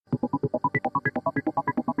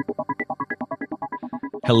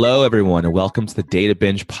Hello, everyone, and welcome to the Data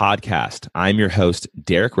Binge podcast. I'm your host,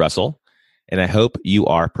 Derek Russell, and I hope you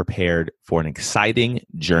are prepared for an exciting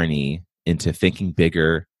journey into thinking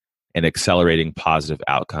bigger and accelerating positive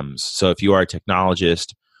outcomes. So if you are a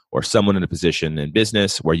technologist or someone in a position in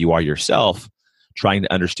business where you are yourself trying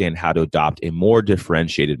to understand how to adopt a more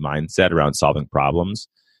differentiated mindset around solving problems,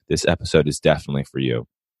 this episode is definitely for you.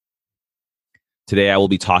 Today, I will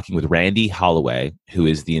be talking with Randy Holloway, who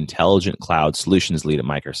is the Intelligent Cloud Solutions Lead at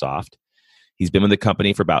Microsoft. He's been with the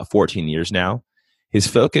company for about 14 years now. His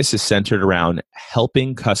focus is centered around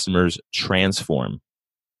helping customers transform,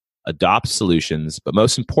 adopt solutions, but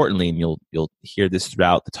most importantly, and you'll hear this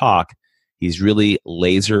throughout the talk, he's really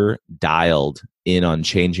laser dialed in on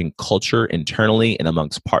changing culture internally and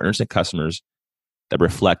amongst partners and customers that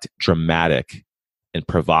reflect dramatic and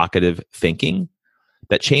provocative thinking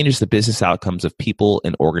that changes the business outcomes of people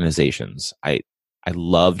and organizations. I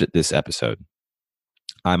loved this episode.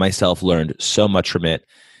 I myself learned so much from it,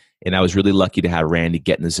 and I was really lucky to have Randy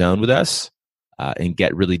get in the zone with us and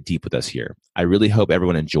get really deep with us here. I really hope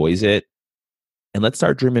everyone enjoys it, and let's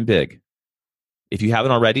start dreaming big. If you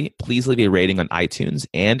haven't already, please leave a rating on iTunes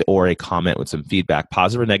and or a comment with some feedback,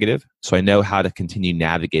 positive or negative, so I know how to continue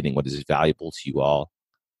navigating what is valuable to you all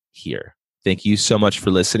here. Thank you so much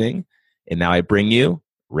for listening. And now I bring you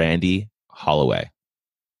Randy Holloway.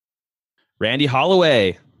 Randy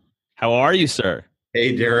Holloway, how are you, sir?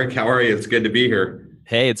 Hey, Derek. How are you? It's good to be here.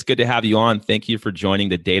 Hey, it's good to have you on. Thank you for joining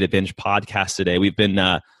the Data Binge podcast today. We've been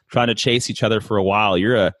trying to chase each other for a while.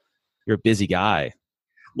 You're a busy guy.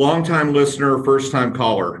 Long-time listener, first-time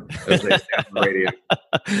caller, as they say on the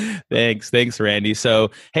radio. Thanks, Randy.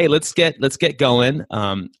 So, hey, let's get going.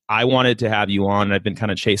 I wanted to have you on. I've been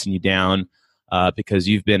kind of chasing you down because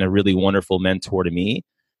you've been a really wonderful mentor to me,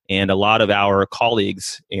 and a lot of our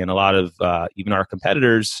colleagues and a lot of even our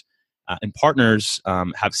competitors and partners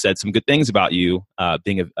have said some good things about you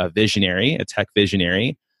being a visionary, a tech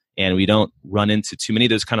visionary, and we don't run into too many of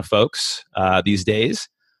those kind of folks these days.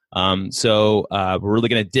 So we're really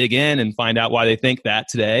going to dig in and find out why they think that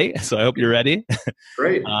today. So I hope you're ready.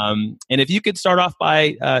 Great. And if you could start off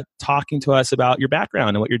by talking to us about your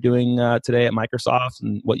background and what you're doing today at Microsoft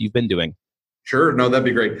and what you've been doing. Sure. No, that'd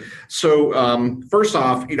be great. So first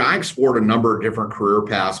off, I explored a number of different career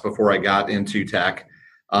paths before I got into tech.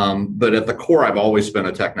 But at the core, I've always been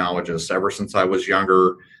a technologist ever since I was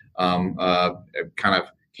younger. Kind of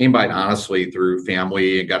came by it honestly through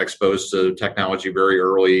family and got exposed to technology very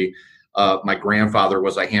early. My grandfather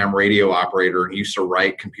was a ham radio operator and he used to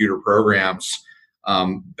write computer programs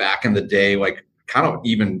back in the day, like kind of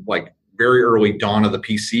even like very early dawn of the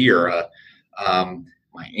PC era.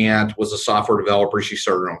 My aunt was a software developer. She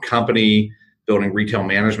started her own company building retail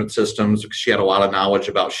management systems because she had a lot of knowledge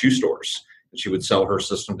about shoe stores. And she would sell her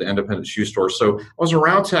system to independent shoe stores. So I was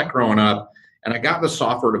around tech growing up, and I got into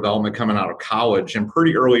software development coming out of college. And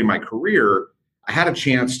pretty early in my career, I had a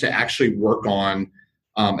chance to actually work on,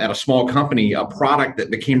 at a small company, a product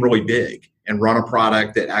that became really big and run a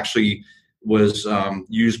product that actually was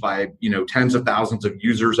used by tens of thousands of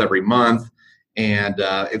users every month. And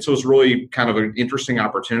so it was really kind of an interesting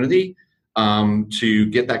opportunity to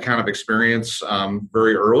get that kind of experience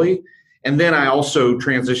very early. And then I also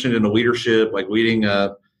transitioned into leadership, like leading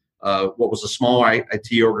what was a small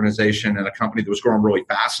IT organization and a company that was growing really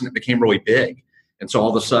fast, and it became really big. And so all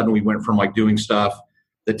of a sudden we went from like doing stuff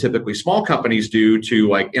that typically small companies do to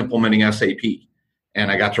like implementing SAP. And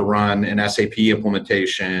I got to run an SAP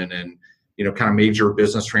implementation and kind of major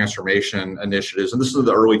business transformation initiatives. And this is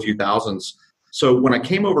the early 2000s. So when I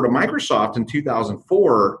came over to Microsoft in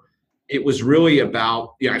 2004, it was really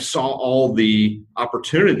about, I saw all the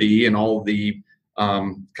opportunity and all the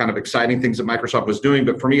kind of exciting things that Microsoft was doing.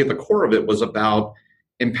 But for me, at the core of it was about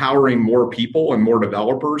empowering more people and more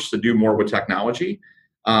developers to do more with technology.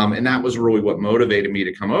 And that was really what motivated me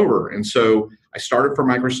to come over. And so I started for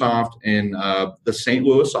Microsoft in the St.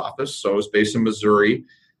 Louis office. So I was based in Missouri.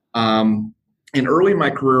 And early in my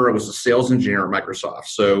career, I was a sales engineer at Microsoft.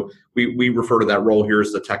 So we refer to that role here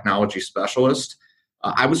as the technology specialist.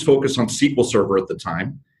 I was focused on SQL Server at the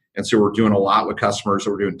time. And so we're doing a lot with customers.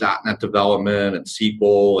 So we're doing .NET development and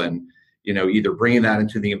SQL and, either bringing that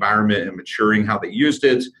into the environment and maturing how they used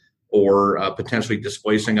it or potentially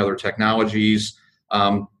displacing other technologies.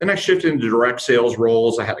 Then I shifted into direct sales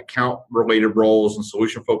roles. I had account-related roles and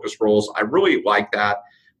solution-focused roles. I really liked that.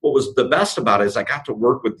 What was the best about it is I got to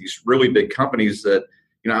work with these really big companies that,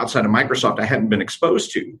 outside of Microsoft, I hadn't been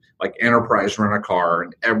exposed to, like Enterprise Rent-A-Car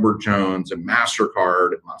and Edward Jones and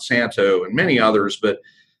MasterCard and Monsanto and many others. But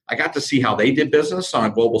I got to see how they did business on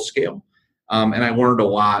a global scale. And I learned a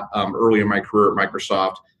lot early in my career at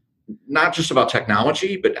Microsoft. not just about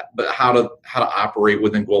technology, but how to operate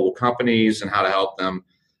within global companies and how to help them.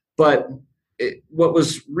 But what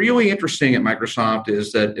was really interesting at Microsoft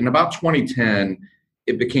is that in about 2010,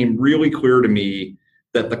 it became really clear to me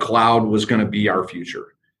that the cloud was going to be our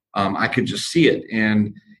future. I could just see it.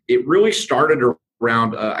 And it really started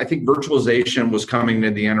around, I think virtualization was coming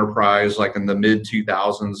into the enterprise like in the mid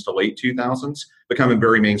 2000s to late 2000s, becoming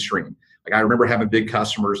very mainstream. Like I remember having big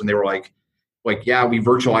customers and they were like, yeah, we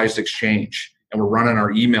virtualized Exchange and we're running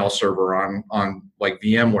our email server on like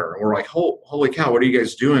VMware. And we're like, holy cow, what are you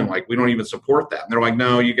guys doing? Like, we don't even support that. And they're like,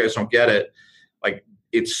 no, you guys don't get it. Like,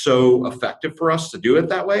 it's so effective for us to do it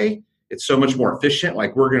that way. It's so much more efficient.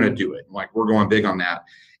 Like, we're going to do it. Like, we're going big on that.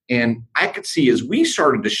 And I could see as we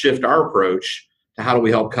started to shift our approach to how do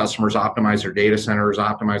we help customers optimize their data centers,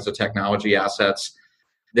 optimize the technology assets,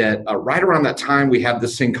 that right around that time, we had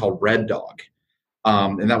this thing called Red Dog.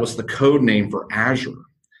 And that was the code name for Azure.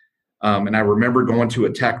 And I remember going to a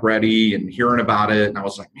Tech Ready and hearing about it. And I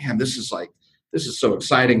was like, man, this is so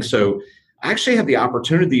exciting. So I actually had the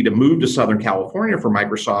opportunity to move to Southern California for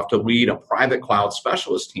Microsoft to lead a private cloud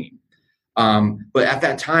specialist team. But at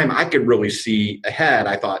that time, I could really see ahead.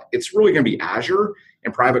 I thought it's really going to be Azure,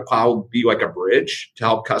 and private cloud would be like a bridge to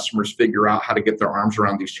help customers figure out how to get their arms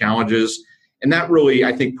around these challenges. And that really,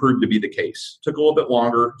 I think, proved to be the case. Took a little bit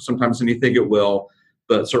longer sometimes than you think it will,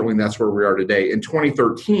 but certainly that's where we are today. In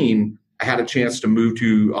 2013, I had a chance to move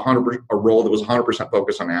to a role that was 100%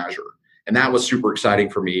 focused on Azure. And that was super exciting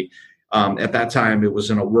for me. At that time, it was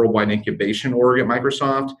in a worldwide incubation org at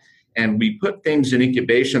Microsoft. And we put things in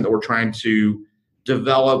incubation that we're trying to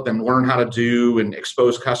develop and learn how to do and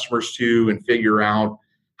expose customers to and figure out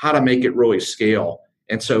how to make it really scale.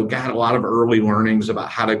 And so got a lot of early learnings about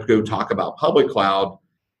how to go talk about public cloud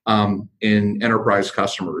in enterprise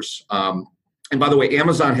customers. And by the way,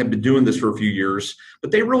 Amazon had been doing this for a few years,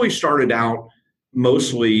 but they really started out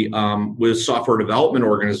mostly with software development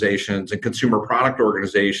organizations and consumer product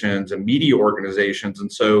organizations and media organizations.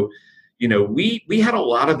 And so, we had a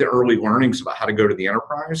lot of the early learnings about how to go to the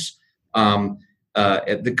enterprise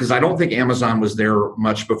because I don't think Amazon was there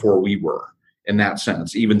much before we were in that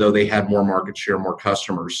sense, even though they had more market share, more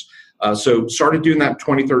customers. So started doing that in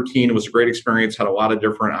 2013. It was a great experience, had a lot of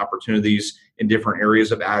different opportunities in different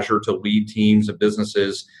areas of Azure to lead teams of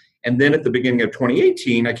businesses. And then at the beginning of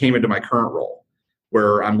 2018, I came into my current role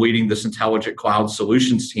where I'm leading this intelligent cloud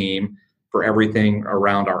solutions team for everything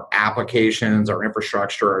around our applications, our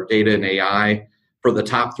infrastructure, our data and AI for the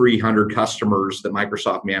top 300 customers that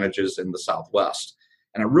Microsoft manages in the Southwest.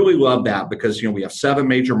 And I really love that because, we have 7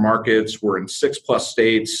 major markets. We're in 6+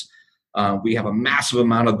 states. We have a massive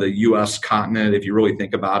amount of the U.S. continent. If you really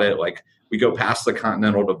think about it, like we go past the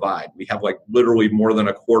continental divide. We have like literally more than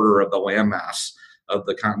a quarter of the landmass of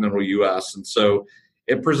the continental U.S. And so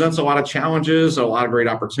it presents a lot of challenges, a lot of great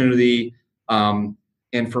opportunity.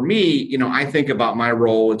 And for me, I think about my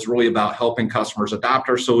role, it's really about helping customers adopt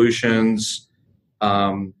our solutions,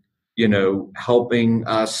 helping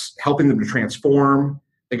them to transform,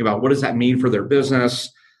 think about what does that mean for their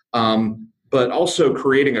business, but also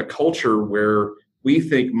creating a culture where we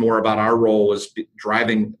think more about our role as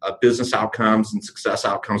driving business outcomes and success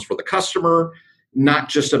outcomes for the customer, not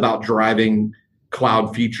just about driving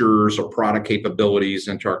cloud features or product capabilities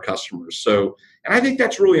into our customers. So, and I think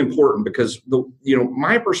that's really important because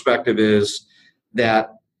my perspective is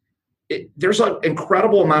that there's an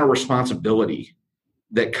incredible amount of responsibility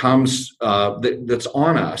that comes that's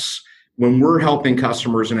on us when we're helping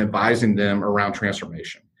customers and advising them around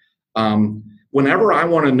transformation. Whenever I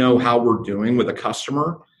want to know how we're doing with a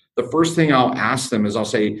customer, the first thing I'll ask them is I'll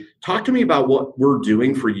say, talk to me about what we're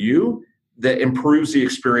doing for you that improves the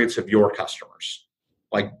experience of your customers.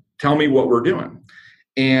 Like, tell me what we're doing.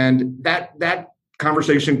 And that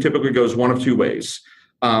conversation typically goes one of two ways.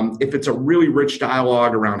 If it's a really rich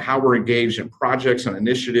dialogue around how we're engaged in projects and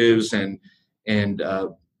initiatives and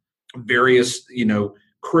various,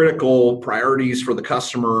 critical priorities for the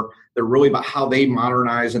customer, they're really about how they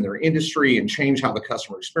modernize in their industry and change how the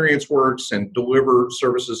customer experience works and deliver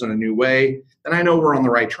services in a new way, then I know we're on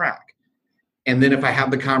the right track. And then if I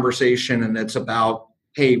have the conversation and it's about,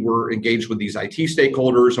 hey, we're engaged with these IT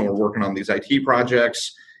stakeholders and we're working on these IT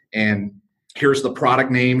projects, and here's the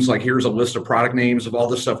product names, like here's a list of product names of all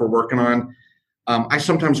the stuff we're working on. I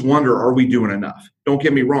sometimes wonder, are we doing enough? Don't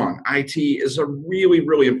get me wrong. IT is a really,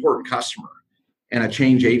 really important customer and a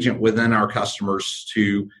change agent within our customers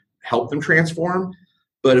to help them transform.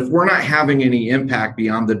 But if we're not having any impact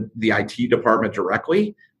beyond the IT department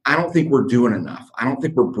directly, I don't think we're doing enough. I don't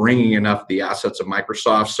think we're bringing enough the assets of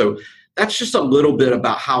Microsoft. So that's just a little bit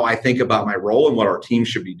about how I think about my role and what our team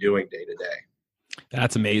should be doing day to day.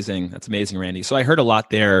 That's amazing. That's amazing, Randy. So I heard a lot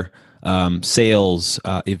there: sales,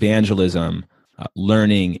 evangelism,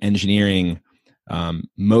 learning, engineering,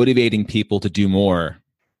 motivating people to do more,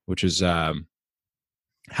 which is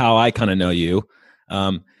how I kind of know you.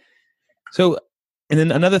 So, and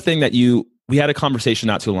then another thing that we had a conversation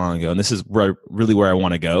not too long ago, and this is really where I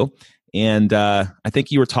want to go. And I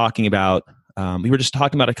think you were talking about, we were just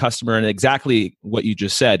talking about a customer and exactly what you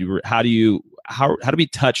just said. How do we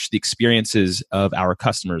touch the experiences of our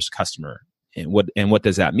customer, and what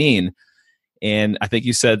does that mean? And I think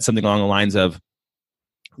you said something along the lines of,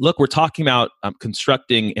 look, we're talking about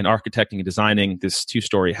constructing and architecting and designing this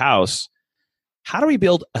 2-story house. How do we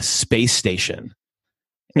build a space station?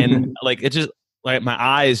 And like, it just, like, my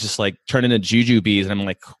eyes just like turn into juju bees, and I'm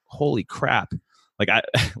like, holy crap. Like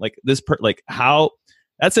how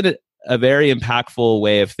that's a very impactful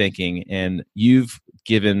way of thinking. And you've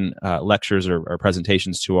given lectures or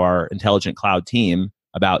presentations to our intelligent cloud team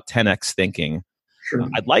about 10x thinking. Sure.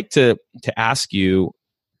 I'd like to ask you,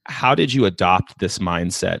 how did you adopt this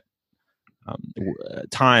mindset?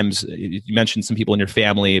 Times you mentioned some people in your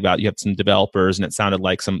family, about you have some developers, and it sounded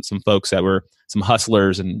like some folks that were some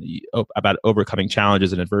hustlers and about overcoming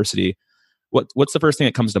challenges and adversity. What's the first thing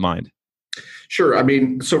that comes to mind? Sure. I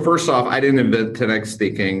mean, so first off, I didn't invent 10x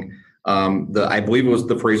thinking. I believe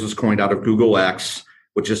the phrase was coined out of Google X,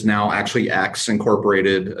 which is now actually X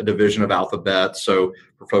Incorporated, a division of Alphabet. So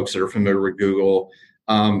for folks that are familiar with Google,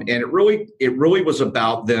 and it really was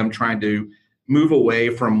about them trying to move away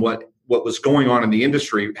from what was going on in the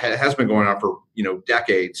industry, has been going on for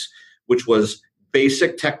decades, which was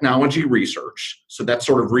basic technology research. So that's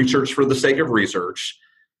sort of research for the sake of research,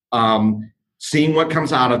 seeing what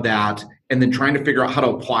comes out of that, and then trying to figure out how to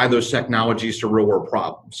apply those technologies to real world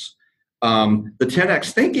problems. The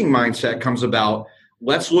 10x thinking mindset comes about,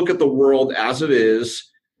 let's look at the world as it is.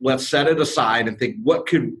 Let's set it aside and think, what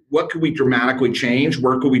could we dramatically change?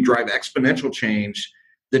 Where could we drive exponential change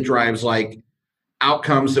that drives like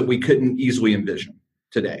outcomes that we couldn't easily envision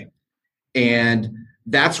today? And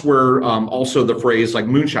that's where also the phrase like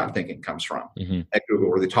moonshot thinking comes from at Google,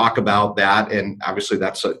 where they talk about that. And obviously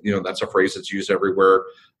that's a phrase that's used everywhere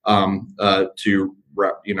to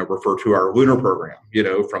refer to our lunar program,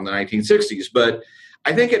 from the 1960s. But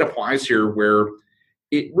I think it applies here where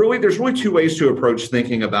there's really two ways to approach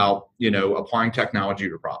thinking about, applying technology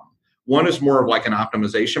to a problem. One is more of like an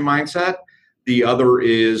optimization mindset. The other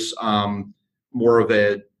is more of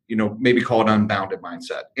a, maybe call it unbounded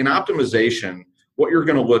mindset. In optimization, what you're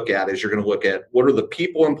going to look at is you're going to look at what are the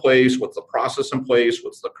people in place, what's the process in place,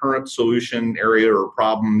 what's the current solution area or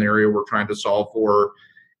problem area we're trying to solve for,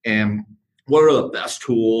 and what are the best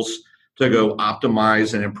tools to go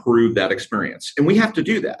optimize and improve that experience. And we have to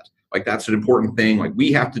do that. Like, that's an important thing. Like,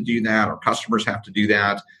 we have to do that. Our customers have to do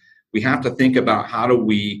that. We have to think about how do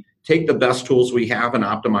we take the best tools we have and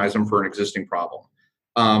optimize them for an existing problem.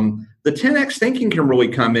 The 10x thinking can really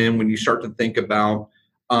come in when you start to think about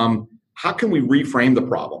how can we reframe the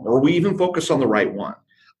problem, or we even focus on the right one.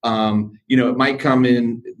 It might come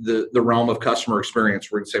in the realm of customer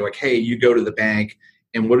experience, where we can say like, hey, you go to the bank,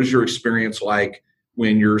 and what is your experience like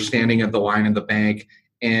when you're standing at the line in the bank?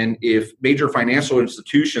 And if major financial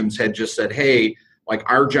institutions had just said, hey, like,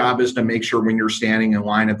 our job is to make sure when you're standing in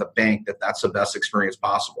line at the bank that's the best experience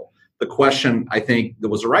possible. The question, I think, that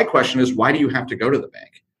was the right question is, why do you have to go to the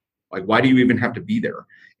bank? Like, why do you even have to be there?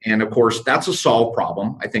 And of course, that's a solved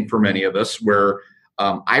problem, I think, for many of us, where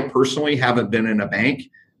I personally haven't been in a bank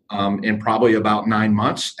in probably about 9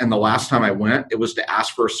 months. And the last time I went, it was to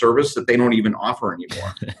ask for a service that they don't even offer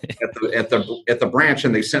anymore at the branch.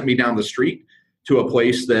 And they sent me down the street to a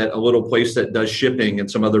little place that does shipping and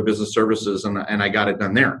some other business services. And I got it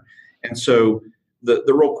done there. And so the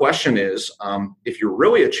real question is, if you're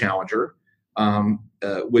really a challenger,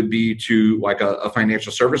 would be to like a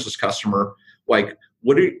financial services customer, like,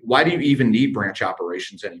 why do you even need branch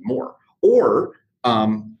operations anymore? Or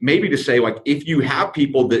maybe to say, like, if you have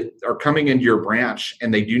people that are coming into your branch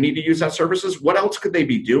and they do need to use that services, what else could they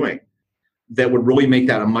be doing that would really make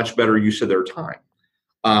that a much better use of their time?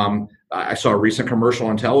 I saw a recent commercial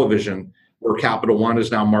on television where Capital One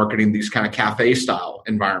is now marketing these kind of cafe style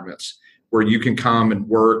environments where you can come and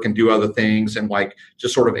work and do other things and like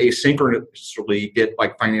just sort of asynchronously get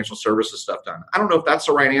like financial services stuff done. I don't know if that's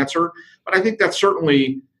the right answer, but I think that's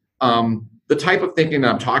certainly the type of thinking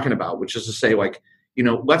that I'm talking about, which is to say, like,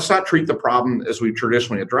 let's not treat the problem as we've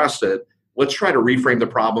traditionally addressed it. Let's try to reframe the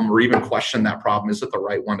problem or even question that problem. Is it the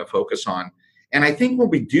right one to focus on? And I think when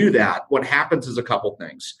we do that, what happens is a couple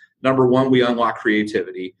things. Number one, we unlock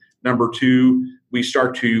creativity. Number two, we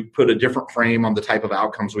start to put a different frame on the type of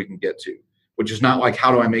outcomes we can get to. which is not like,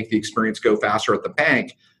 how do I make the experience go faster at the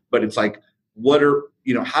bank? But it's like,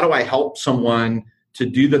 how do I help someone to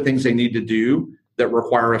do the things they need to do that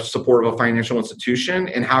require a support of a financial institution,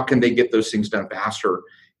 and how can they get those things done faster?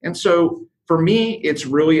 And so for me, it's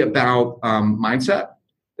really about mindset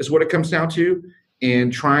is what it comes down to,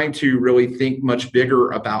 and trying to really think much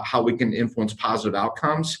bigger about how we can influence positive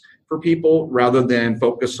outcomes for people rather than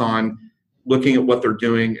focus on looking at what they're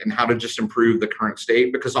doing and how to just improve the current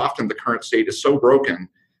state, because often the current state is so broken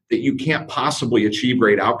that you can't possibly achieve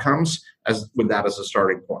great outcomes with that as a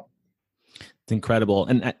starting point. It's incredible.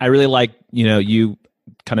 And I really like, you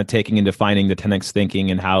kind of taking and defining the 10X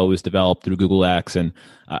thinking and how it was developed through Google X. And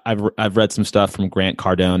I've read some stuff from Grant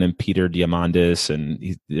Cardone and Peter Diamandis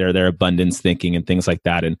and their abundance thinking and things like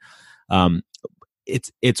that. And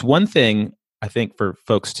it's one thing, I think, for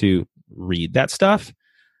folks to read that stuff.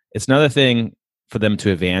 It's another thing for them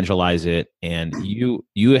to evangelize it, and you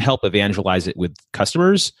help evangelize it with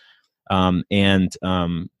customers and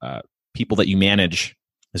people that you manage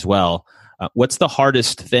as well. What's the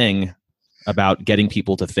hardest thing about getting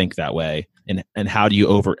people to think that way, and how do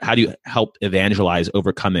you help evangelize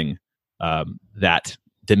overcoming that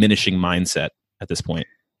diminishing mindset at this point?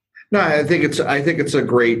 No, I think it's a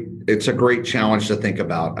great challenge to think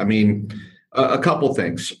about. I mean, a couple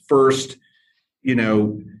things. First,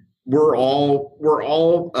 we're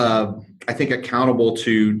all I think accountable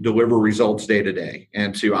to deliver results day to day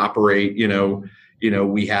and to operate.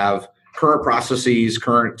 We have current processes,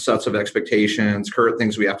 current sets of expectations, current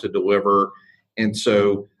things we have to deliver. And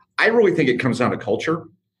so I really think it comes down to culture.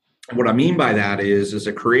 And what I mean by that is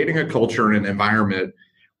that creating a culture and an environment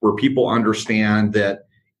where people understand that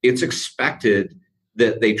it's expected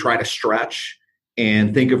that they try to stretch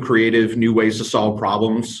and think of creative new ways to solve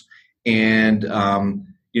problems. And,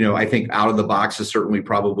 I think out of the box is certainly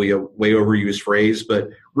probably a way overused phrase, but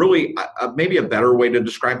really maybe a better way to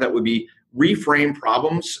describe that would be reframe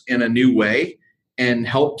problems in a new way and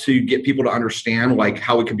help to get people to understand like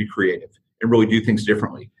how we can be creative and really do things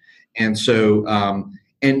differently. And so,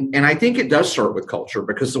 and I think it does start with culture,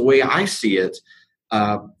 because the way I see it,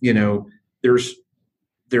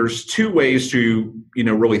 there's two ways to,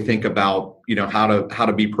 really think about, how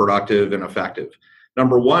to be productive and effective.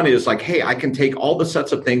 Number one is like, hey, I can take all the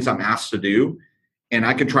sets of things I'm asked to do, and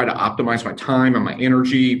I can try to optimize my time and my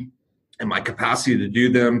energy and my capacity to do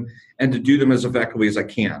them, and to do them as effectively as I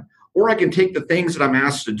can. Or I can take the things that I'm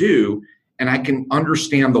asked to do and I can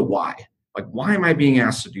understand the why. Like, why am I being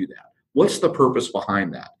asked to do that? What's the purpose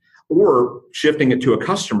behind that? Or shifting it to a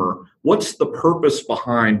customer, what's the purpose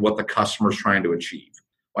behind what the customer is trying to achieve?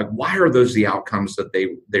 Like, why are those the outcomes that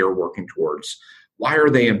they are working towards? Why are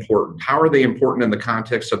they important? How are they important in the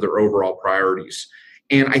context of their overall priorities?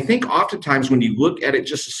 And I think oftentimes when you look at it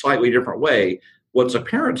just a slightly different way, what's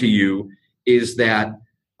apparent to you is that,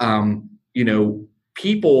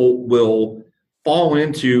 people will fall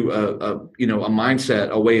into a mindset,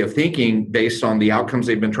 a way of thinking based on the outcomes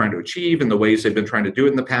they've been trying to achieve and the ways they've been trying to do it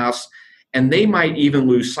in the past. And they might even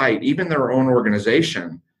lose sight, even their own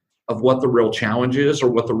organization, of what the real challenge is or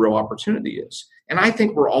what the real opportunity is. And I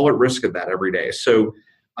think we're all at risk of that every day. So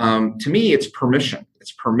to me, it's permission.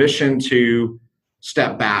 It's permission to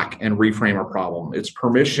step back and reframe a problem. It's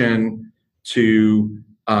permission to,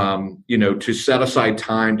 to set aside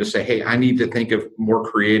time to say, hey, I need to think of more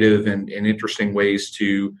creative and interesting ways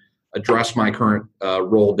to address my current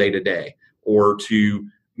role day to day, or to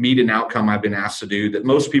meet an outcome I've been asked to do that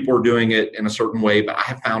most people are doing it in a certain way, but I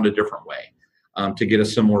have found a different way to get a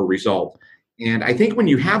similar result. And I think when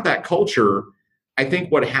you have that culture, I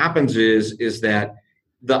think what happens is that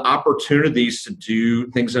the opportunities to do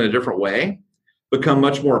things in a different way become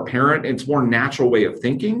much more apparent. It's a more natural way of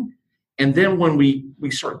thinking. And then when we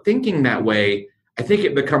start thinking that way, I think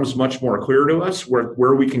it becomes much more clear to us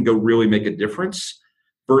where we can go really make a difference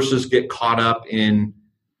versus get caught up in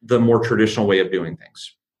the more traditional way of doing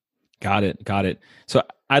things. Got it. So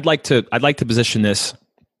I'd like to position this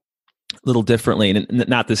a little differently, and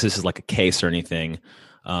not this is like a case or anything,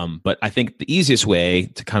 but I think the easiest way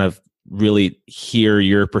to kind of really hear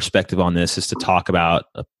your perspective on this is to talk about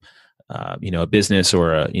a business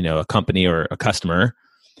or a company or a customer.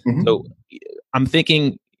 Mm-hmm. So I'm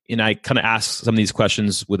thinking, and I kind of ask some of these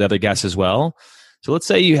questions with other guests as well. So let's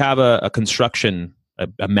say you have a construction,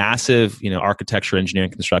 a massive, architecture, engineering,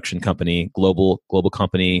 construction company, global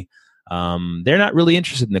company. They're not really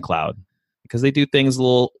interested in the cloud because they do things a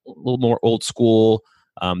little more old school.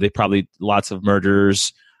 They probably lots of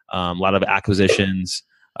mergers, a lot of acquisitions.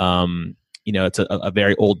 It's a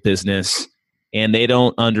very old business, and they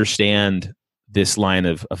don't understand this line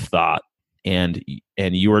of thought. and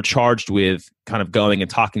you are charged with kind of going and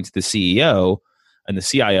talking to the CEO and the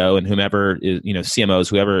CIO and whomever is, CMOs,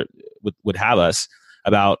 whoever would have us,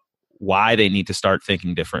 about why they need to start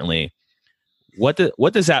thinking differently. What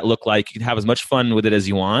does that look like? You can have as much fun with it as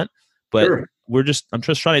you want, but Sure. I'm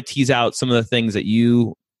just trying to tease out some of the things that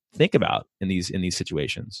you think about in these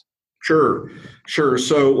situations. Sure.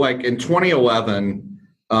 So like in 2011,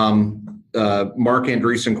 Mark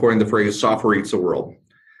Andreessen coined the phrase "software eats the world,"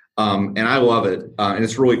 and I love it, and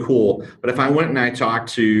it's really cool. But if I went and I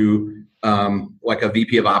talked to like a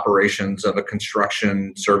VP of operations of a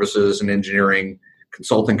construction services and engineering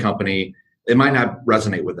consulting company, it might not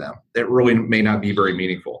resonate with them. It really may not be very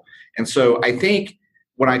meaningful. And so I think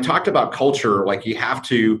when I talked about culture, like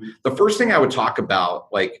the first thing I would talk about,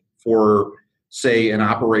 like for say an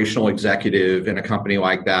operational executive in a company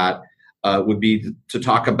like that, would be to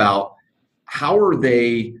talk about what are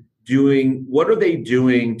they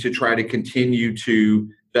doing to try to continue to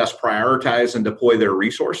best prioritize and deploy their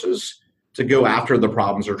resources to go after the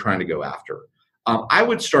problems they're trying to go after. I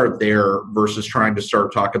would start there versus trying to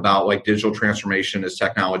talk about like digital transformation as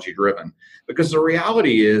technology driven, because the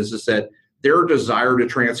reality is that their desire to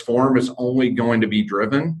transform is only going to be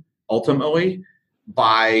driven ultimately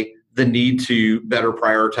by the need to better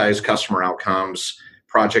prioritize customer outcomes,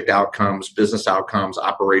 project outcomes, business outcomes,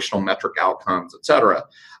 operational metric outcomes, et cetera.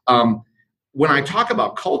 When I talk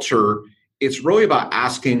about culture, it's really about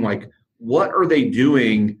asking, like, what are they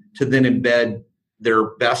doing to then embed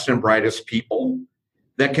their best and brightest people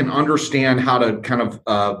that can understand how to kind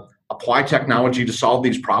of apply technology to solve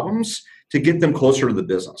these problems to get them closer to the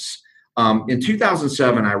business. In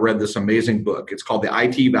 2007, I read this amazing book. It's called The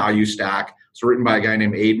IT Value Stack. It's written by a guy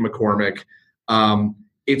named Abe McCormick.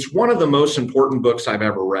 It's one of the most important books I've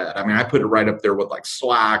ever read. I mean, I put it right up there with like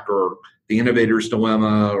Slack or The Innovator's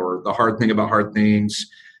Dilemma or The Hard Thing About Hard Things.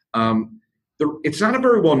 It's not a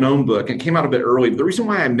very well-known book, and it came out a bit early. But the reason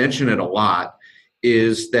why I mention it a lot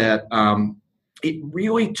is that it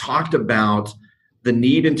really talked about the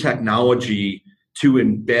need in technology to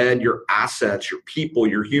embed your assets, your people,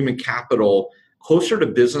 your human capital closer to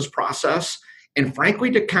business process, and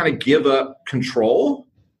frankly, to kind of give up control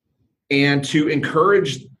and to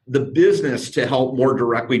encourage the business to help more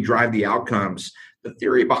directly drive the outcomes. The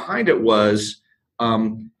theory behind it was,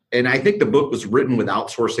 and I think the book was written with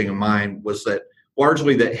outsourcing in mind, was that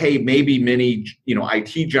largely that, hey, maybe many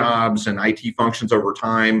IT jobs and IT functions over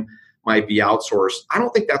time might be outsourced. I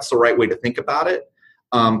don't think that's the right way to think about it.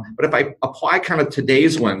 But if I apply kind of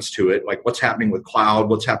today's lens to it, like what's happening with cloud,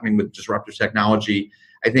 what's happening with disruptive technology,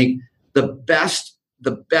 I think the best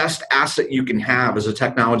asset you can have as a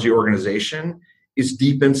technology organization is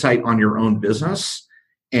deep insight on your own business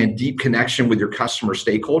and deep connection with your customer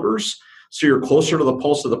stakeholders. So you're closer to the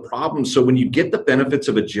pulse of the problem. So when you get the benefits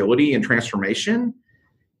of agility and transformation,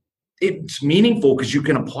 it's meaningful because you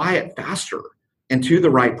can apply it faster and to the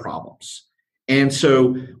right problems. And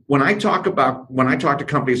so when I talk to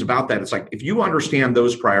companies about that, it's like, if you understand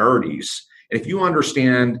those priorities, and if you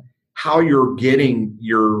understand how you're getting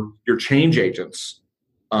your change agents,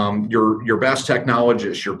 your best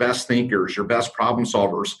technologists, your best thinkers, your best problem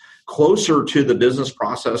solvers closer to the business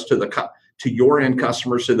process, to your end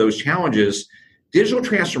customers, to those challenges, digital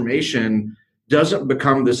transformation doesn't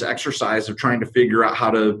become this exercise of trying to figure out how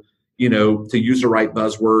to use the right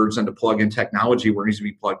buzzwords and to plug in technology where it needs to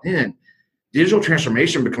be plugged in. Digital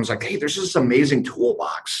transformation becomes like, hey, there's this amazing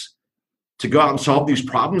toolbox to go out and solve these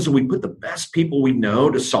problems, and we put the best people we know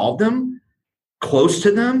to solve them close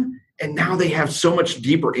to them, and now they have so much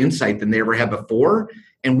deeper insight than they ever had before,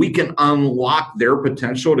 and we can unlock their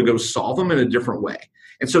potential to go solve them in a different way.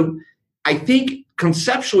 And so I think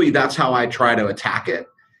conceptually that's how I try to attack it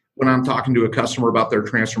when I'm talking to a customer about their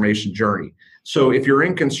transformation journey. So if you're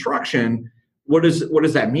in construction, what does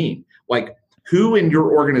that mean? Like, who in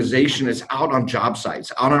your organization is out on job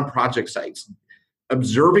sites, out on project sites,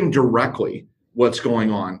 observing directly what's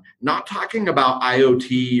going on, not talking about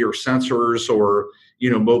IoT or sensors or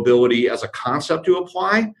mobility as a concept to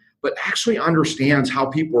apply, but actually understands how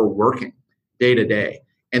people are working day to day,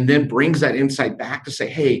 and then brings that insight back to say,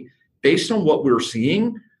 hey, based on what we're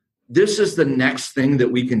seeing, this is the next thing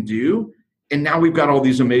that we can do. And now we've got all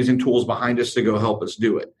these amazing tools behind us to go help us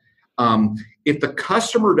do it. If the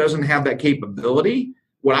customer doesn't have that capability,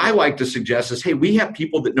 what I like to suggest is, hey, we have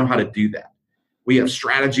people that know how to do that. We have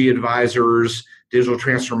strategy advisors, digital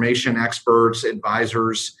transformation experts,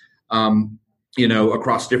 advisors,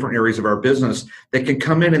 across different areas of our business that can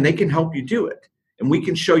come in and they can help you do it. And we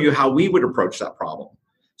can show you how we would approach that problem.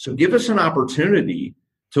 So give us an opportunity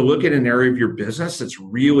to look at an area of your business that's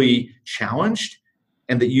really challenged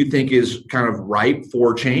and that you think is kind of ripe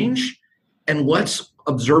for change. and let's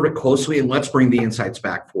observe it closely and let's bring the insights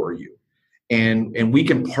back for you. And we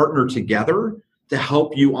can partner together to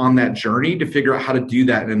help you on that journey to figure out how to do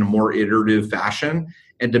that in a more iterative fashion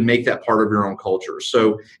and to make that part of your own culture.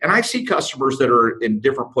 So, and I see customers that are in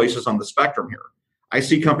different places on the spectrum here. I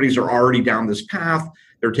see companies are already down this path.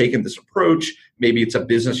 They're taking this approach. Maybe it's a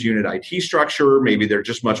business unit IT structure. Maybe they're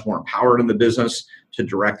just much more empowered in the business to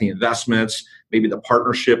direct the investments. Maybe the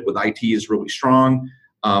partnership with IT is really strong,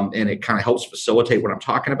 and it kind of helps facilitate what I'm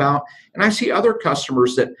talking about. And I see other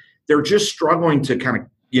customers that they're just struggling to kind of,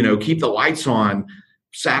 keep the lights on,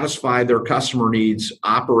 satisfy their customer needs,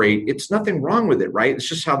 operate. It's nothing wrong with it, right? It's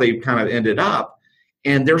just how they kind of ended up.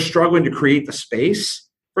 And they're struggling to create the space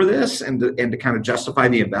for this and to kind of justify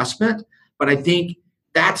the investment. But I think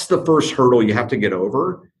that's the first hurdle you have to get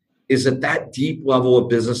over, is that deep level of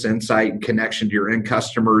business insight and connection to your end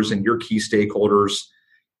customers and your key stakeholders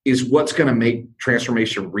is what's going to make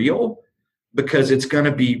transformation real, because it's going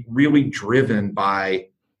to be really driven by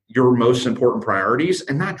your most important priorities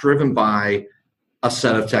and not driven by a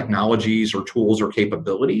set of technologies or tools or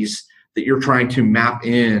capabilities that you're trying to map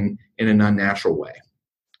in an unnatural way.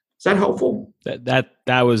 Is that helpful? That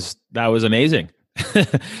was amazing.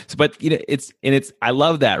 But I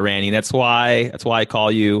love that, Randy. That's why I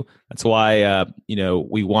call you. That's why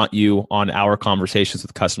we want you on our conversations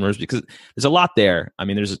with customers, because there's a lot there. I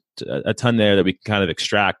mean, there's a ton there that we can kind of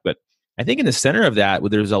extract. But I think in the center of that,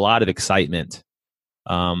 there's a lot of excitement.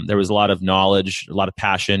 There was a lot of knowledge, a lot of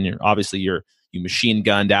passion. Obviously, you machine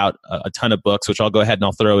gunned out a ton of books, which I'll go ahead and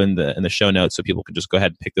I'll throw in the show notes so people can just go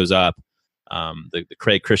ahead and pick those up. The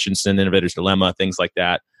Craig Christensen Innovator's Dilemma, things like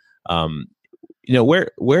that.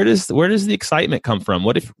 Where does the excitement come from?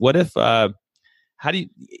 What if how do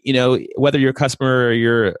you whether you're a customer or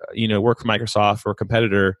you're work for Microsoft or a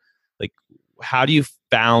competitor, like how do you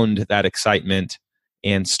found that excitement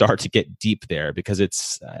and start to get deep there? Because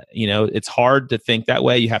it's it's hard to think that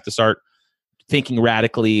way. You have to start thinking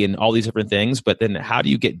radically and all these different things, but then how do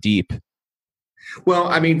you get deep? Well,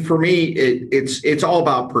 I mean, for me, it's all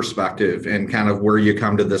about perspective and kind of where you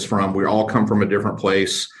come to this from. We all come from a different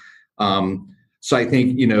place. So I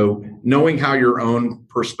think, knowing how your own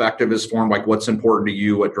perspective is formed, like what's important to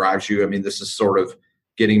you, what drives you. I mean, this is sort of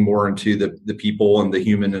getting more into the people and the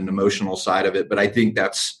human and emotional side of it. But I think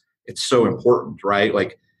it's so important, right?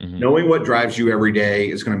 Like knowing what drives you every day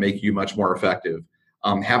is going to make you much more effective.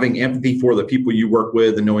 Having empathy for the people you work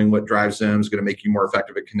with and knowing what drives them is going to make you more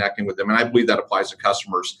effective at connecting with them. And I believe that applies to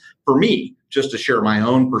customers. For me, just to share my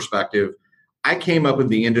own perspective, I came up in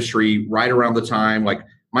the industry right around the time, like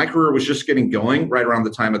my career was just getting going right around the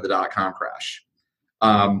time of the dot-com crash.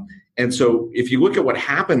 And so if you look at what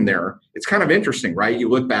happened there, it's kind of interesting, right? You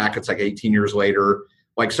look back, it's like 18 years later,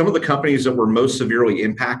 like some of the companies that were most severely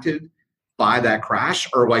impacted by that crash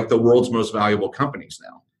are like the world's most valuable companies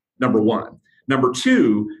now, number one. Number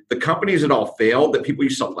two, the companies that all failed that people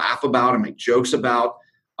used to laugh about and make jokes about,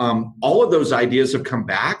 all of those ideas have come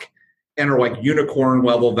back and are like unicorn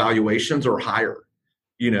level valuations or higher.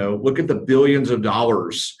 Look at the billions of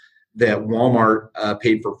dollars that Walmart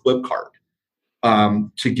paid for Flipkart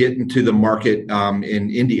to get into the market in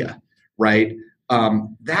India, right?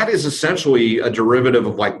 That is essentially a derivative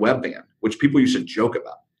of like Webvan, which people used to joke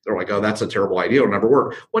about. They're like, oh, that's a terrible idea. It'll never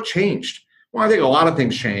work. What changed? Well, I think a lot of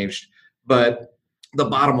things changed. But the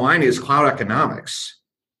bottom line is cloud economics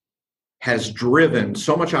has driven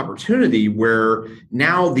so much opportunity where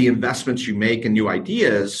now the investments you make in new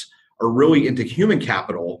ideas are really into human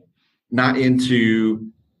capital, not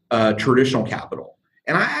into traditional capital.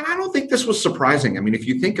 And I don't think this was surprising. I mean, if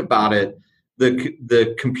you think about it,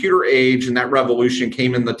 the computer age and that revolution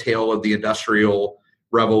came in the tail of the industrial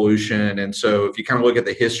revolution. And so if you kind of look at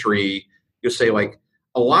the history, you'll say like,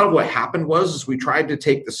 a lot of what happened was we tried to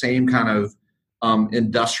take the same kind of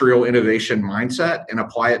industrial innovation mindset and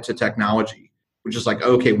apply it to technology, which is like,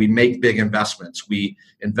 okay, we make big investments. We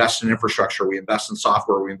invest in infrastructure. We invest in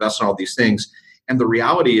software. We invest in all these things. And the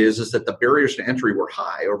reality is that the barriers to entry were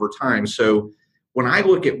high over time. So when I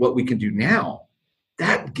look at what we can do now,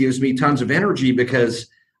 that gives me tons of energy because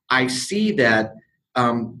I see that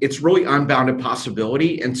it's really unbounded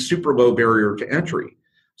possibility and super low barrier to entry.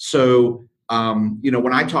 So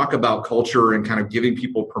when I talk about culture and kind of giving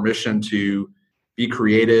people permission to be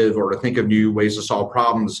creative or to think of new ways to solve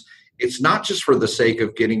problems, it's not just for the sake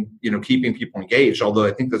of keeping people engaged, although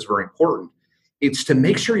I think that's very important. It's to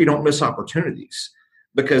make sure you don't miss opportunities,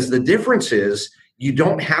 because the difference is you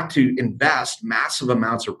don't have to invest massive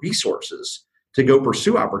amounts of resources to go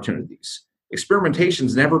pursue opportunities.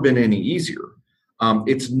 Experimentation's never been any easier.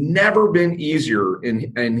 It's never been easier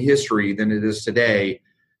in history than it is today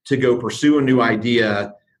to go pursue a new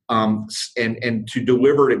idea and to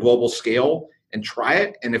deliver it at global scale and try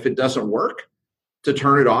it. And if it doesn't work, to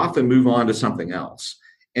turn it off and move on to something else.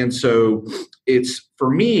 And so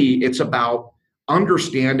for me, it's about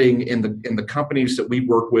understanding in the companies that we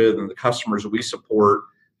work with and the customers that we support,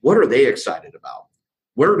 what are they excited about?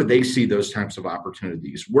 Where do they see those types of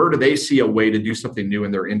opportunities? Where do they see a way to do something new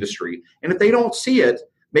in their industry? And if they don't see it,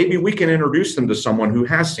 maybe we can introduce them to someone who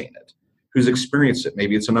has seen it, who's experienced it.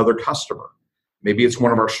 Maybe it's another customer. Maybe it's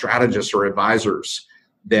one of our strategists or advisors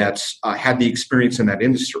that's had the experience in that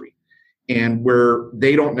industry. And where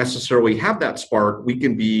they don't necessarily have that spark, we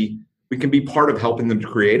can be part of helping them to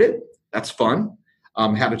create it. That's fun.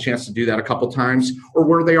 Had a chance to do that a couple times. Or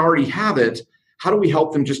where they already have it, how do we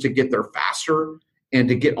help them just to get there faster and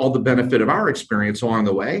to get all the benefit of our experience along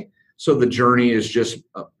the way, so the journey is just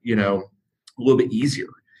a little bit easier.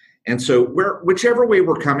 And so whichever way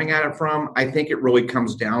we're coming at it from, I think it really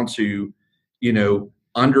comes down to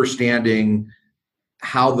understanding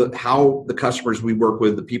how the customers we work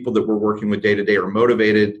with, the people that we're working with day to day, are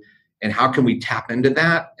motivated, and how can we tap into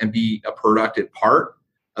that and be a productive part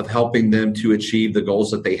of helping them to achieve the goals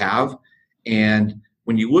that they have. And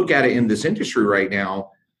when you look at it in this industry right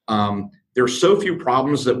now, there's so few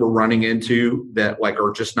problems that we're running into that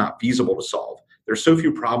are just not feasible to solve. There's so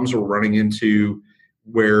few problems we're running into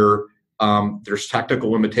where there's technical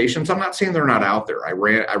limitations. I'm not saying they're not out there. I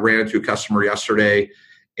ran into a customer yesterday,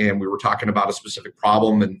 and we were talking about a specific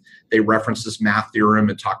problem, and they referenced this math theorem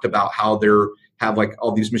and talked about how they have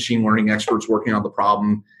all these machine learning experts working on the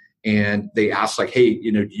problem. And they asked hey,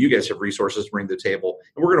 do you guys have resources to bring to the table?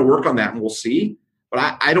 And we're going to work on that, and we'll see.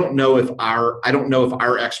 But I don't know if our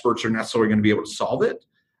experts are necessarily going to be able to solve it.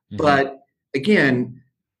 Mm-hmm. But again,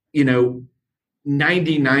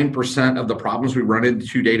 99% of the problems we run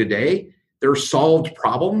into day to day, they're solved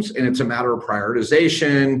problems, and it's a matter of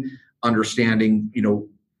prioritization, understanding,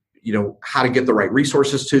 how to get the right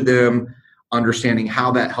resources to them, understanding how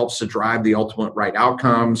that helps to drive the ultimate right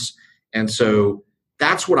outcomes. And so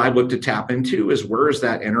that's what I look to tap into, is where is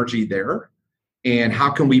that energy there? And how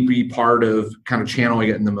can we be part of kind of channeling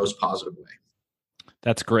it in the most positive way?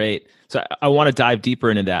 That's great. So I want to dive deeper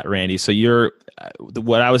into that, Randy. So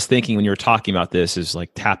what I was thinking when you were talking about this is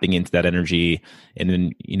tapping into that energy, and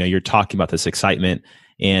then you're talking about this excitement,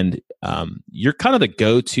 and you're kind of the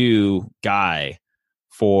go-to guy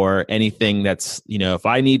for anything that's if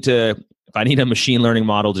I need a machine learning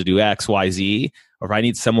model to do X, Y, Z, or if I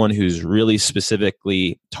need someone who's really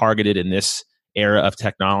specifically targeted in this era of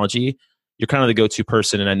technology, you're kind of the go-to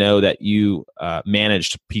person. And I know that you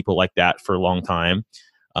managed people like that for a long time.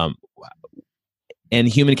 And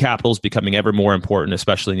human capital is becoming ever more important,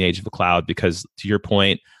 especially in the age of the cloud, because to your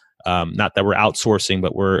point, not that we're outsourcing,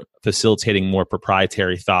 but we're facilitating more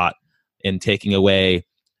proprietary thought and taking away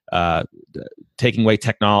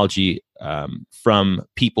technology from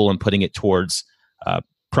people and putting it towards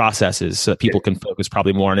processes so that people can focus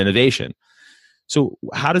probably more on innovation. So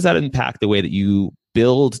how does that impact the way that you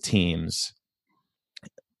build teams?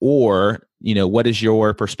 Or, what is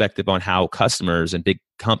your perspective on how customers and big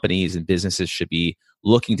companies and businesses should be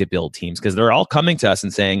looking to build teams? Because they're all coming to us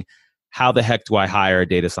and saying, how the heck do I hire a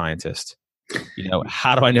data scientist?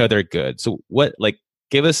 How do I know they're good? So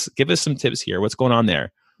give us some tips here. What's going on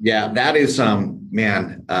there? Yeah, that is,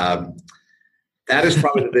 that is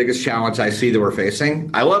probably the biggest challenge I see that we're facing.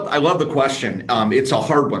 I love the question. It's a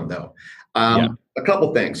hard one though. A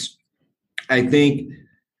couple things. I think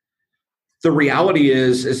the reality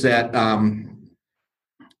is that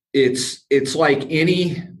it's like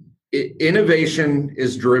any innovation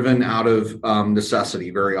is driven out of necessity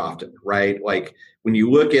very often, right? When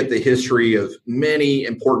you look at the history of many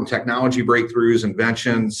important technology breakthroughs,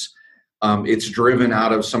 inventions, it's driven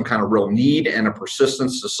out of some kind of real need and a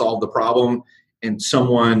persistence to solve the problem. And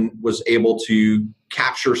someone was able to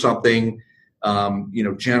capture something,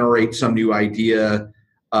 generate some new idea,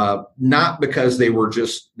 not because they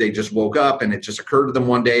just woke up and it just occurred to them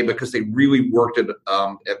one day, because they really worked at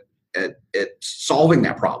solving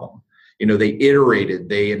that problem. They iterated,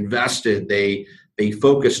 they invested, they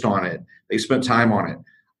focused on it, they spent time on it.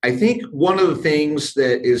 I think one of the things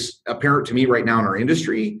that is apparent to me right now in our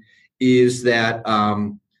industry is that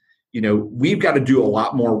we've got to do a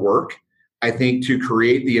lot more work, I think, to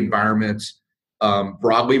create the environments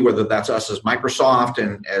broadly, whether that's us as Microsoft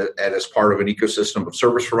and as part of an ecosystem of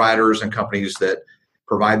service providers and companies that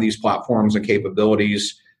provide these platforms and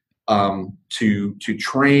capabilities, to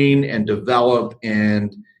train and develop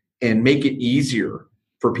and make it easier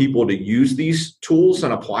for people to use these tools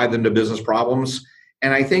and apply them to business problems.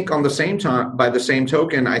 And I think by the same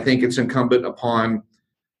token, I think it's incumbent upon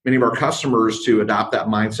many of our customers to adopt that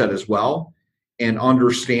mindset as well, and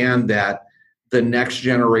understand that the next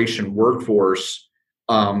generation workforce,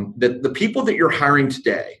 that the people that you're hiring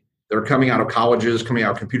today, they're coming out of colleges, coming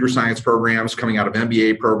out of computer science programs, coming out of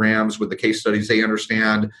MBA programs with the case studies they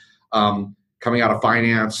understand, coming out of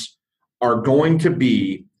finance, are going to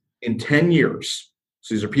be in 10 years.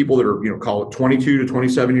 So these are people that are, call it 22 to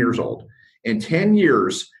 27 years old. In 10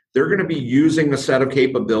 years, they're going to be using a set of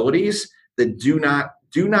capabilities that do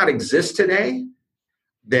not exist today,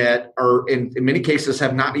 that are in many cases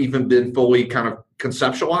have not even been fully kind of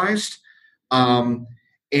conceptualized.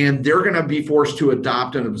 And they're going to be forced to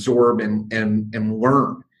adopt and absorb and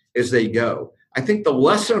learn as they go. I think the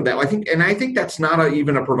lesson of that, I think that's not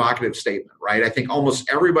even a provocative statement, right? I think almost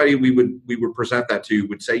everybody we would present that to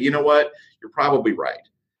would say, you know what, you're probably right.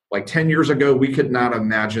 Like 10 years ago, we could not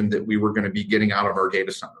imagine that we were going to be getting out of our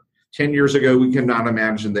data center. 10 years ago, we could not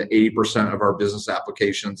imagine that 80% of our business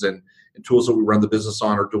applications and tools that we run the business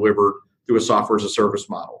on are delivered through a software as a service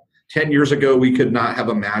model. 10 years ago, we could not have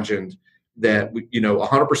imagined that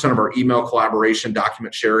 100% of our email collaboration,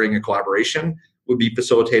 document sharing, and collaboration would be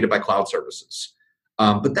facilitated by cloud services.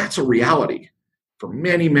 But that's a reality for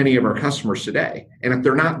many, many of our customers today. And if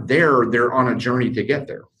they're not there, they're on a journey to get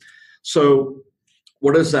there. So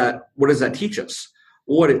what does that teach us?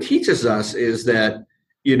 Well, what it teaches us is that,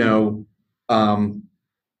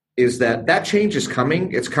 that change is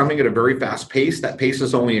coming. It's coming at a very fast pace. That pace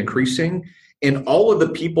is only increasing. And all of the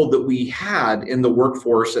people that we had in the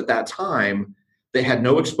workforce at that time, they had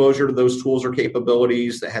no exposure to those tools or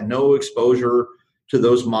capabilities, that had no exposure to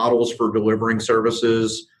those models for delivering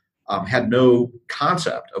services, had no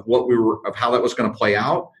concept of of how that was going to play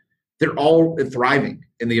out. They're all thriving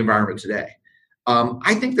in the environment today.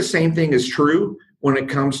 I think the same thing is true when it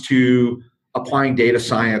comes to applying data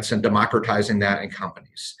science and democratizing that in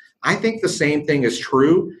companies. I think the same thing is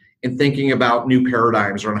true in thinking about new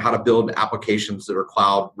paradigms on how to build applications that are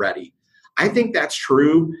cloud ready. I think that's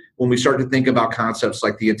true when we start to think about concepts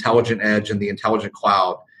like the intelligent edge and the intelligent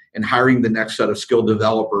cloud, and hiring the next set of skilled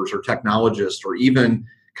developers or technologists or even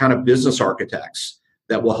kind of business architects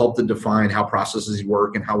that will help to define how processes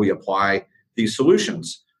work and how we apply these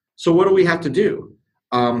solutions. So what do we have to do?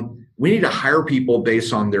 We need to hire people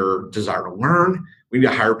based on their desire to learn. We need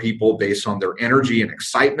to hire people based on their energy and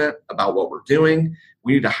excitement about what we're doing.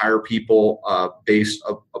 We need to hire people based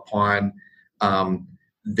upon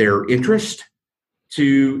their interest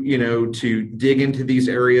to dig into these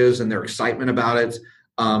areas and their excitement about it,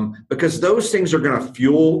 because those things are going to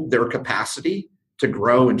fuel their capacity to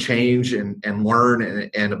grow and change and learn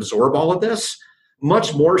and absorb all of this,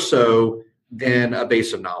 much more so than a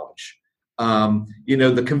base of knowledge.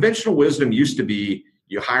 The conventional wisdom used to be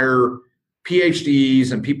you hire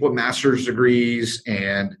PhDs and people with master's degrees,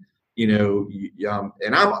 and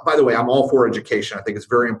and I'm all for education. I think it's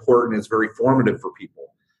very important. It's very formative for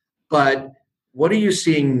people. But what are you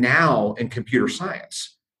seeing now in computer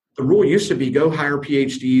science? The rule used to be go hire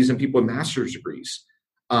PhDs and people with master's degrees.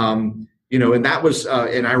 And that was,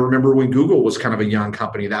 and I remember when Google was kind of a young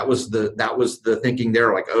company, that was the thinking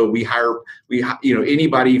there, like, oh, we hire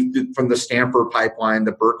anybody from the Stanford pipeline,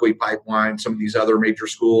 the Berkeley pipeline, some of these other major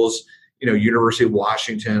schools, University of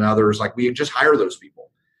Washington and others, like we just hire those people.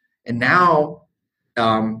 And now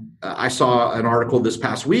I saw an article this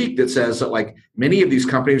past week that says that like many of these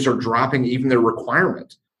companies are dropping even their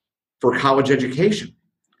requirement for college education.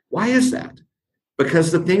 Why is that?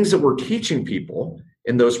 Because the things that we're teaching people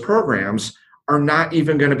in those programs are not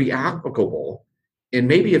even going to be applicable in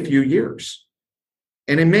maybe a few years.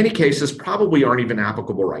 And in many cases, probably aren't even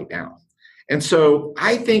applicable right now. And so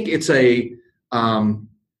I think it's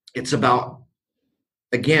about,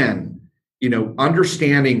 again,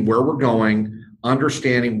 understanding where we're going,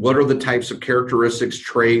 understanding what are the types of characteristics,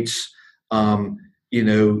 traits,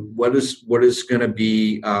 what is going to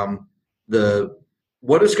be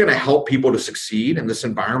what is going to help people to succeed in this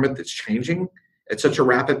environment that's changing at such a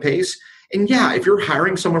rapid pace. And yeah, if you're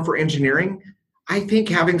hiring someone for engineering, I think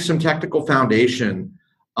having some technical foundation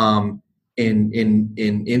in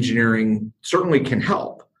engineering certainly can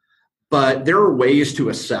help. But there are ways to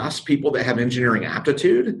assess people that have engineering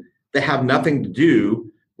aptitude that have nothing to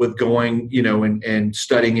do with going, and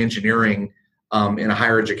studying engineering in a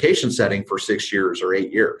higher education setting for 6 years or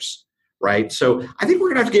 8 years, right? So I think we're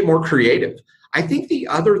going to have to get more creative. I think the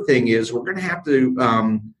other thing is we're going to have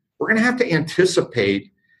to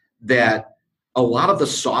anticipate that a lot of the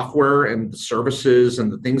software and the services and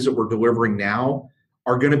the things that we're delivering now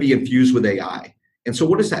are going to be infused with AI. And so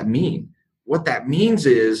what does that mean? What that means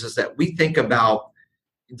is that we think about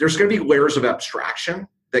there's going to be layers of abstraction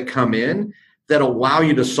that come in that allow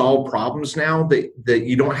you to solve problems now that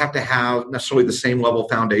you don't have to have necessarily the same level of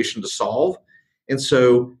foundation to solve. And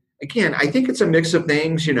so, again, I think it's a mix of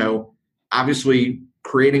things, obviously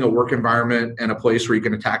creating a work environment and a place where you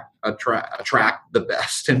can attract the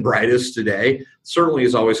best and brightest today certainly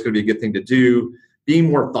is always going to be a good thing to do. Being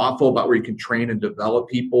more thoughtful about where you can train and develop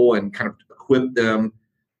people and kind of equip them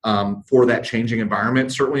for that changing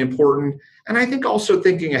environment, certainly important. And I think also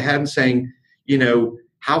thinking ahead and saying,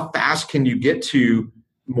 how fast can you get to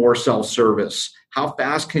more self-service? How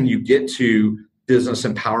fast can you get to business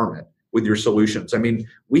empowerment with your solutions? I mean,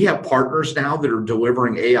 we have partners now that are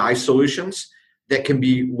delivering AI solutions that can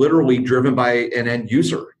be literally driven by an end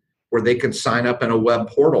user, where they can sign up in a web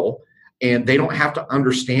portal and they don't have to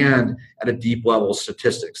understand at a deep level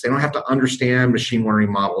statistics. They don't have to understand machine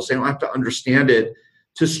learning models. They don't have to understand it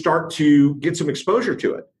to start to get some exposure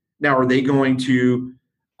to it. Now, are they going to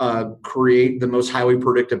create the most highly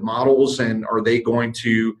predictive models, and are they going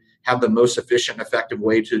to have the most efficient and effective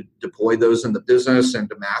way to deploy those in the business and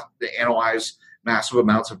to analyze massive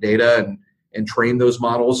amounts of data and train those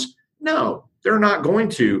models? No, they're not going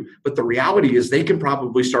to. But the reality is they can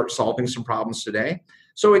probably start solving some problems today.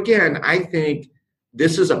 So again, I think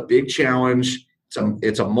this is a big challenge.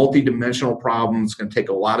 It's a multi-dimensional problem. It's going to take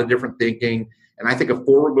a lot of different thinking. And I think a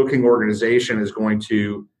forward-looking organization is going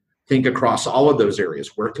to think across all of those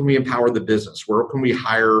areas. Where can we empower the business? Where can we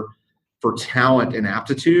hire for talent and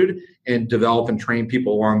aptitude and develop and train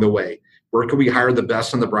people along the way? Where can we hire the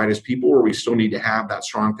best and the brightest people where we still need to have that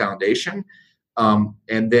strong foundation?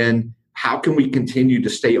 And then how can we continue to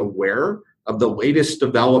stay aware of the latest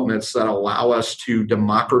developments that allow us to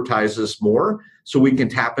democratize this more so we can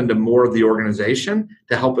tap into more of the organization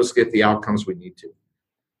to help us get the outcomes we need to?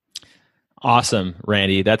 Awesome,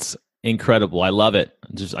 Randy. That's incredible. I love it.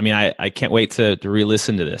 I can't wait to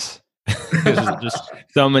re-listen to this. There's just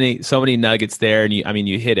so many nuggets there. And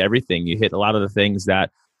you hit everything. You hit a lot of the things that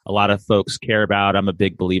a lot of folks care about. I'm a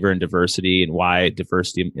big believer in diversity and why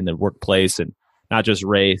diversity in the workplace, and not just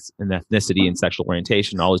race and ethnicity and sexual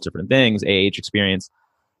orientation, all those different things, age, experience.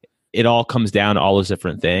 It all comes down to all those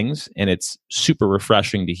different things. And it's super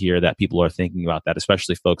refreshing to hear that people are thinking about that,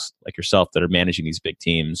 especially folks like yourself that are managing these big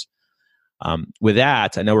teams. With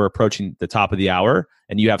that, I know we're approaching the top of the hour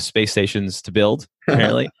and you have space stations to build,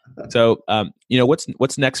 apparently. So,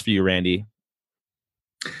 what's next for you, Randy?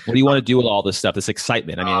 What do you want to do with all this stuff, this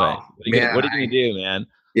excitement? What are you going to do, man?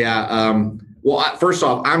 Yeah. Well, first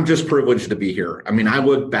off, I'm just privileged to be here. I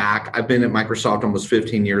look back, I've been at Microsoft almost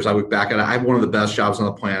 15 years. I look back at it. I have one of the best jobs on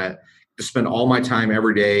the planet to spend all my time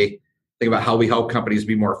every day, think about how we help companies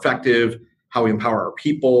be more effective, how we empower our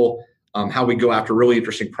people, how we go after really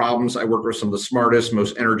interesting problems. I work with some of the smartest,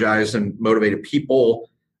 most energized and motivated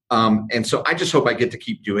people. And so I just hope I get to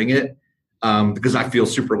keep doing it because I feel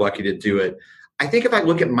super lucky to do it. I think if I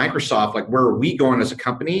look at Microsoft, like where are we going as a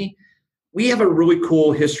company? We have a really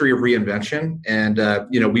cool history of reinvention. And,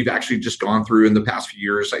 we've actually just gone through in the past few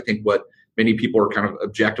years, I think what many people are kind of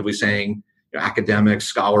objectively saying, academics,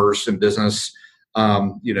 scholars in business,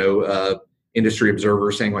 industry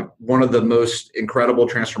observers saying like one of the most incredible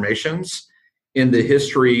transformations in the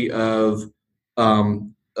history of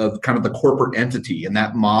kind of the corporate entity and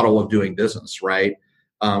that model of doing business, right?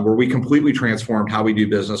 Where we completely transformed how we do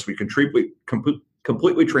business. We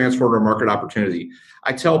completely transformed our market opportunity.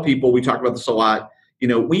 I tell people, we talk about this a lot,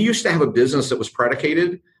 we used to have a business that was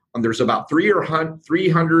predicated on there's about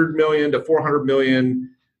 300 million to 400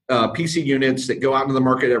 million PC units that go out into the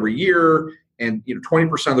market every year. And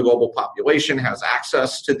 20% of the global population has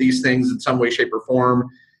access to these things in some way, shape, or form.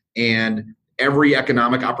 And every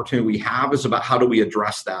economic opportunity we have is about how do we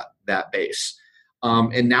address that base.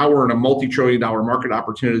 And now we're in a multi-trillion-dollar market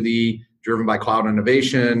opportunity driven by cloud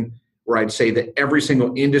innovation, where I'd say that every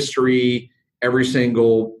single industry, every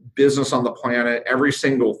single business on the planet, every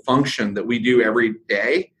single function that we do every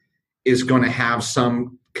day is going to have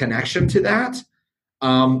some connection to that.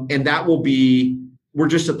 And that will be, we're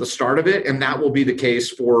just at the start of it, and that will be the case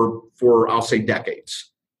for I'll say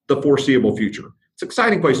decades, the foreseeable future. It's an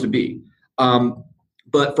exciting place to be.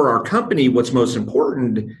 But for our company, what's most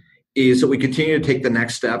important is that we continue to take the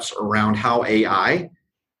next steps around how AI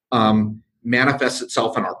manifests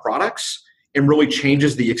itself in our products and really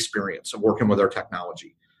changes the experience of working with our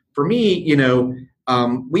technology. For me,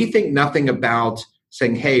 we think nothing about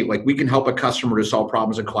saying, hey, like we can help a customer to solve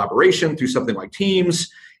problems in collaboration through something like Teams,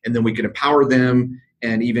 and then we can empower them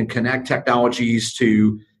and even connect technologies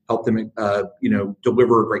to help them,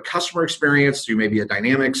 deliver a great customer experience through maybe a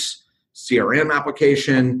Dynamics CRM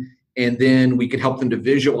application. And then we can help them to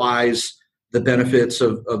visualize the benefits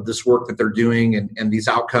of this work that they're doing and these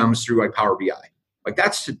outcomes through like Power BI. Like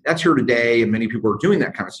that's here today, and many people are doing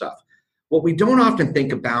that kind of stuff. What we don't often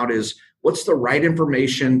think about is What's the right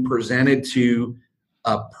information presented to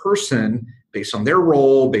a person based on their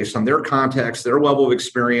role, based on their context, their level of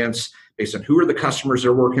experience, based on who are the customers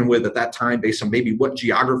they're working with at that time, based on maybe what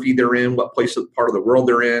geography they're in, what part of the world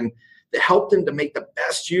they're in, that help them to make the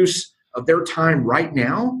best use of their time right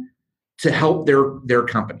now to help their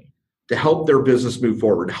company, to help their business move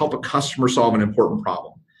forward, to help a customer solve an important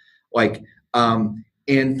problem.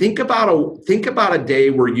 And think about a day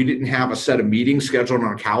where you didn't have a set of meetings scheduled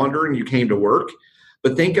on a calendar and you came to work,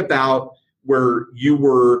 but think about where you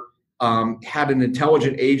were had an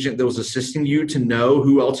intelligent agent that was assisting you to know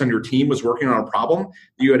who else on your team was working on a problem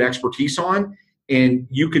that you had expertise on, and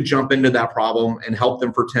you could jump into that problem and help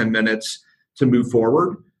them for 10 minutes to move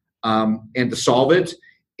forward and to solve it.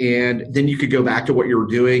 And then you could go back to what you were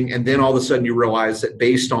doing. And then all of a sudden you realize that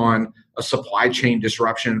based on a supply chain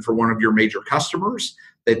disruption for one of your major customers,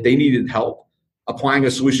 that they needed help applying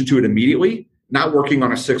a solution to it immediately, not working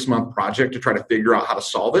on a 6-month project to try to figure out how to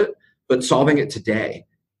solve it, but solving it today.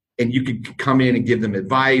 And you could come in and give them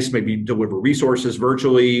advice, maybe deliver resources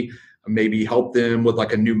virtually, maybe help them with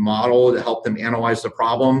like a new model to help them analyze the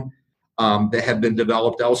problem that had been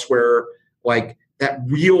developed elsewhere. Like that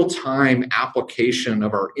real-time application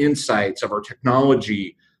of our insights, of our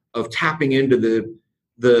technology, of tapping into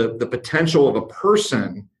the potential of a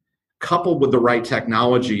person coupled with the right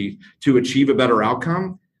technology to achieve a better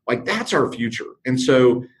outcome, like that's our future. And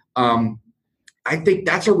so I think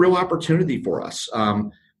that's a real opportunity for us.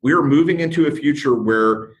 We are moving into a future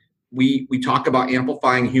where we talk about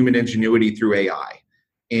amplifying human ingenuity through AI,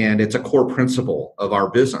 and it's a core principle of our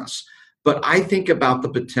business. But I think about the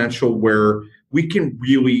potential where we can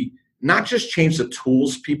really not just change the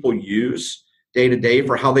tools people use day to day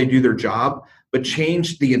for how they do their job, but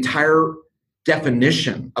change the entire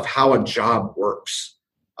definition of how a job works,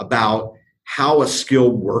 about how a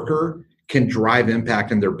skilled worker can drive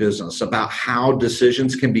impact in their business, about how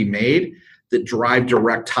decisions can be made that drive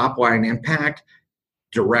direct top line impact,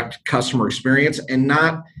 direct customer experience, and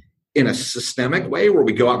not in a systemic way where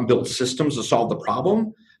we go out and build systems to solve the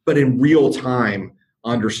problem, but in real time,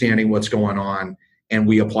 understanding what's going on, and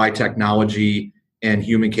we apply technology and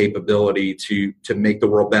human capability to make the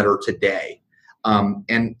world better today.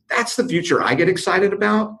 And that's the future I get excited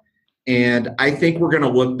about. And I think we're going to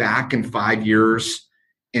look back in 5 years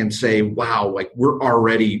and say, wow, like we're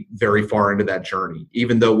already very far into that journey.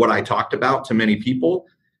 Even though what I talked about to many people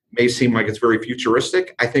may seem like it's very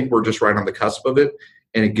futuristic, I think we're just right on the cusp of it.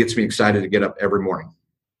 And it gets me excited to get up every morning.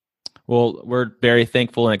 Well, we're very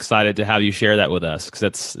thankful and excited to have you share that with us,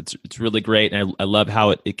 because it's really great. And I love how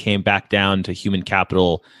it came back down to human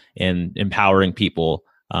capital and empowering people,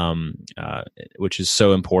 which is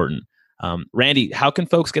so important. Randy, how can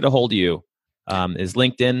folks get a hold of you? Is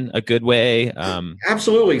LinkedIn a good way?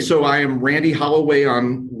 Absolutely. So I am Randy Holloway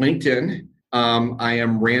on LinkedIn. I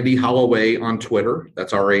am Randy Holloway on Twitter.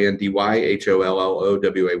 That's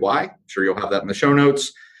RandyHolloway. I'm sure you'll have that in the show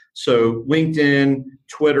notes. So LinkedIn,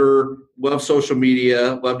 Twitter, love social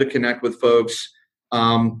media, love to connect with folks.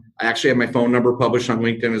 I actually have my phone number published on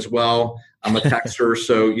LinkedIn as well. I'm a texter.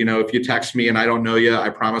 So, if you text me and I don't know you, I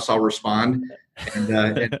promise I'll respond.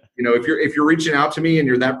 And if you're reaching out to me and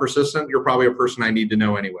you're that persistent, you're probably a person I need to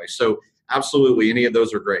know anyway. So absolutely, any of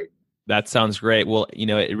those are great. That sounds great. Well,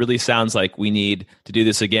 it really sounds like we need to do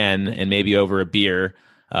this again, and maybe over a beer,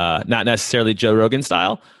 not necessarily Joe Rogan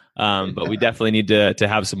style, but we definitely need to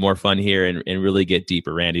have some more fun here and really get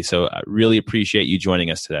deeper, Randy. So I really appreciate you joining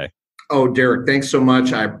us today. Oh, Derek, thanks so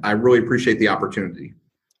much. I really appreciate the opportunity.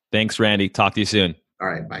 Thanks, Randy. Talk to you soon. All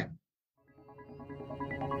right, bye.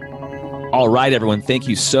 All right, everyone. Thank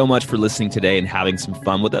you so much for listening today and having some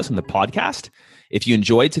fun with us on the podcast. If you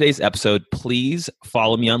enjoyed today's episode, please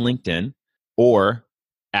follow me on LinkedIn or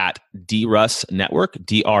at DRUSS Network,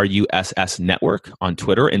 DRUSS Network on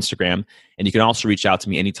Twitter or Instagram. And you can also reach out to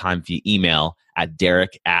me anytime via email at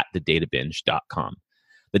derek@thedatabinge.com.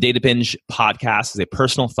 The Data Binge podcast is a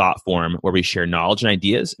personal thought forum where we share knowledge and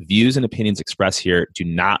ideas. Views and opinions expressed here do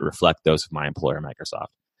not reflect those of my employer, Microsoft.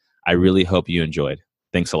 I really hope you enjoyed.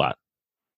 Thanks a lot.